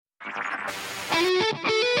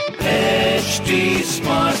HT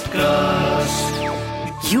Smartcast.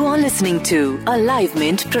 You are listening to a Live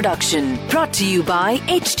Mint production brought to you by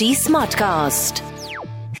HT Smartcast.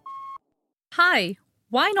 Hi,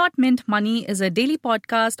 Why Not Mint Money is a daily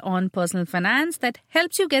podcast on personal finance that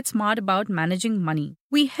helps you get smart about managing money.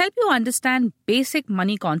 We help you understand basic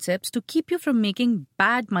money concepts to keep you from making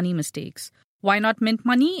bad money mistakes. Why Not Mint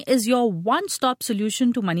Money is your one-stop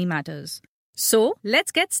solution to money matters. So,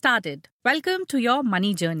 let's get started. Welcome to your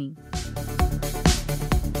money journey.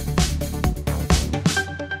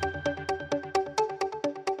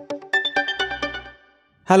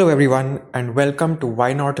 Hello everyone and welcome to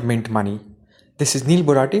Why Not Mint Money. This is Neil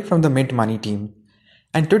Borati from the Mint Money team.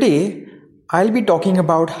 And today I'll be talking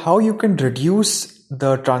about how you can reduce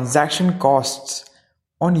the transaction costs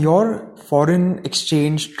on your foreign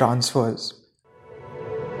exchange transfers.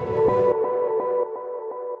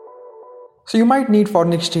 So you might need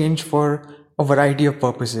foreign exchange for a variety of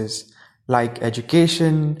purposes like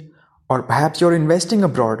education or perhaps you're investing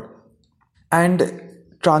abroad. And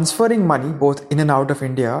transferring money both in and out of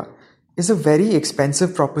India is a very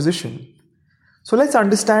expensive proposition. So let's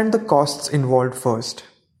understand the costs involved first.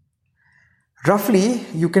 Roughly,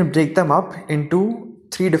 you can break them up into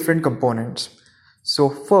three different components.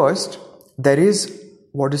 So first, there is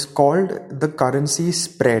what is called the currency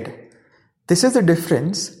spread. This is the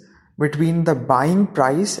difference between the buying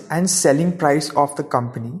price and selling price of the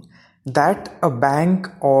company that a bank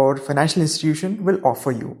or financial institution will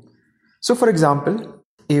offer you. So for example,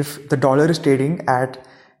 if the dollar is trading at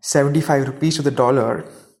 75 rupees to the dollar,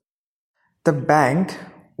 the bank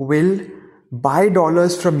will buy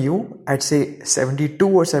dollars from you at say 72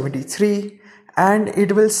 or 73 and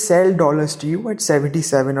it will sell dollars to you at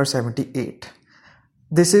 77 or 78.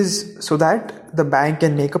 This is so that the bank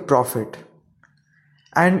can make a profit.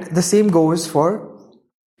 And the same goes for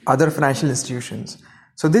other financial institutions.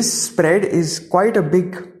 So this spread is quite a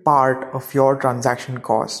big part of your transaction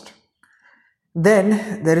cost.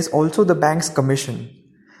 Then there is also the bank's commission.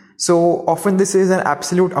 So often this is an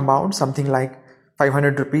absolute amount, something like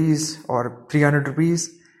 500 rupees or 300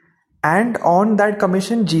 rupees. And on that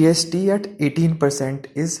commission, GST at 18%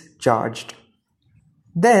 is charged.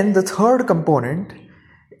 Then the third component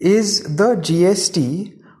is the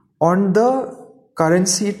GST on the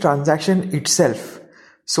currency transaction itself.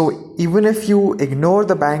 So even if you ignore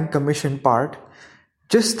the bank commission part,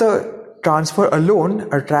 just the transfer alone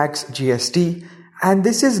attracts GST, and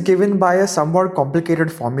this is given by a somewhat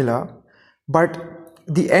complicated formula. But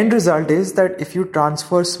the end result is that if you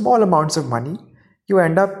transfer small amounts of money, you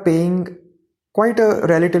end up paying quite a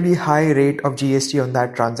relatively high rate of GST on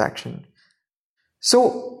that transaction.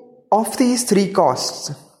 So of these three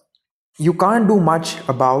costs, you can't do much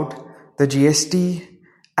about the GST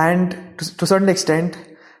and to a certain extent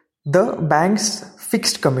the bank's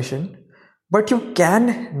fixed commission, but you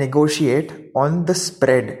can negotiate on the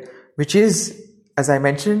spread, which is, as I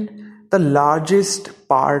mentioned, the largest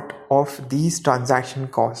part of these transaction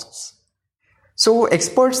costs. So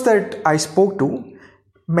experts that I spoke to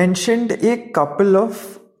mentioned a couple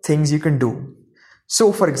of things you can do.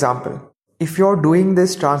 So for example, if you're doing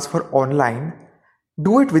this transfer online,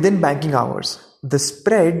 do it within banking hours. The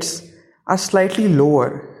spreads are slightly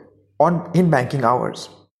lower in banking hours.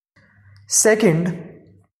 Second,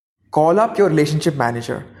 call up your relationship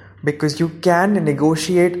manager because you can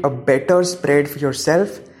negotiate a better spread for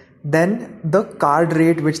yourself than the card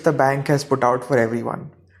rate which the bank has put out for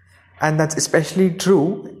everyone. And that's especially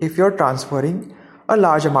true if you're transferring a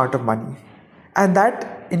large amount of money. And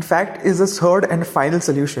that, in fact, is the third and final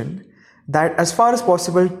solution, that as far as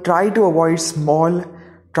possible, try to avoid small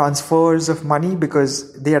transfers of money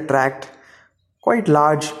because they attract quite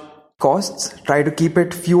large costs. Try to keep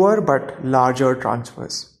it fewer but larger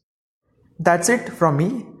transfers. That's it from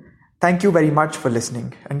me. Thank you very much for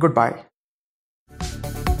listening and goodbye.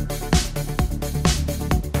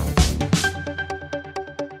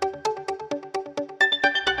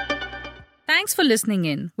 Thanks for listening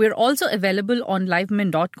in. We're also available on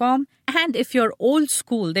livemint.com, and if you're old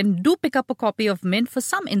school, then do pick up a copy of Mint for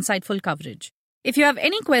some insightful coverage. If you have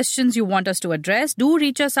any questions you want us to address, do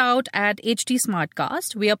reach us out at HT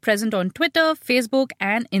Smartcast. We are present on Twitter, Facebook,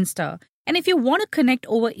 and Insta. And if you want to connect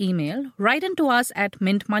over email, write into us at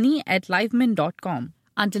mintmoney@livemint.com.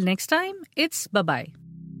 Until next time, it's bye-bye.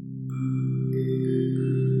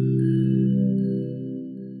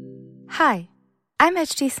 Hi, I'm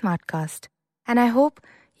HT Smartcast, and I hope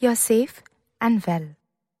you're safe and well.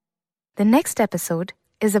 The next episode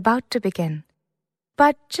is about to begin.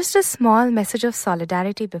 But just a small message of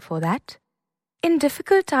solidarity before that. In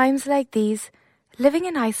difficult times like these, living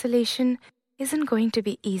in isolation isn't going to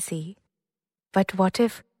be easy. But what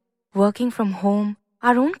if Working from home,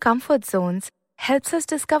 our own comfort zones, helps us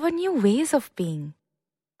discover new ways of being.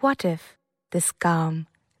 What if this calm,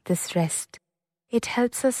 this rest, it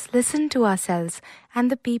helps us listen to ourselves and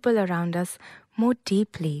the people around us more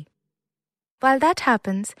deeply? While that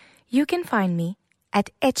happens, you can find me at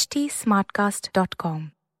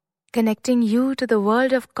htsmartcast.com, connecting you to the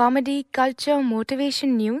world of comedy, culture,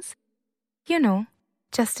 motivation news. You know,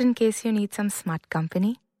 just in case you need some smart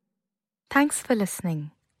company. Thanks for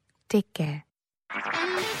listening. Take care.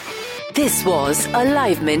 This was a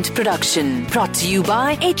Live Mint production brought to you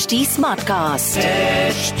by HT Smartcast.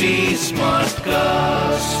 HT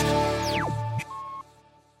Smartcast.